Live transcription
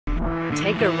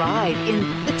Take a ride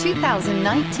in the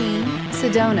 2019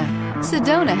 Sedona.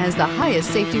 Sedona has the highest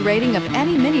safety rating of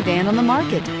any minivan on the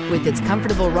market. With its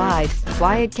comfortable ride,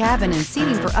 quiet cabin, and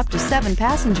seating for up to 7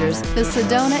 passengers, the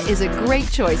Sedona is a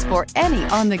great choice for any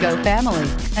on-the-go family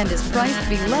and is priced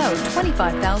below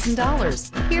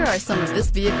 $25,000. Here are some of this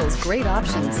vehicle's great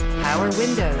options: power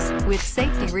windows with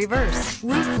safety reverse,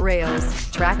 roof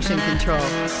rails, traction control,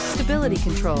 stability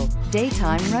control,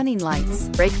 daytime running lights,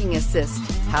 braking assist,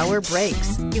 power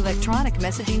brakes, electronic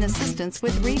messaging assistance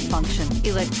with read function,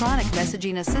 electronic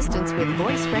messaging assistance with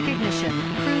voice recognition,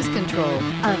 cruise control.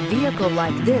 A vehicle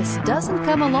like this doesn't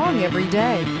come along every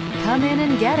day. Come in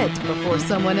and get it before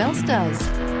someone else does.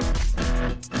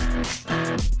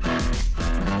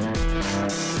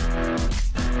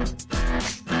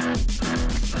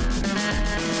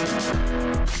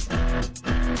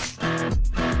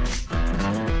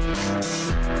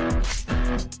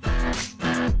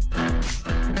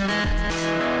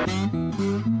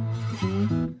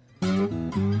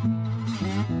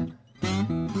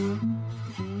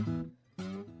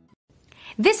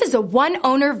 This is a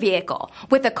one-owner vehicle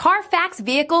with a CARFAX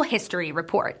Vehicle History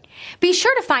Report. Be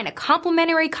sure to find a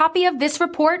complimentary copy of this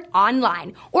report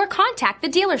online or contact the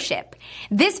dealership.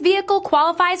 This vehicle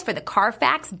qualifies for the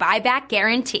CARFAX Buyback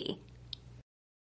Guarantee.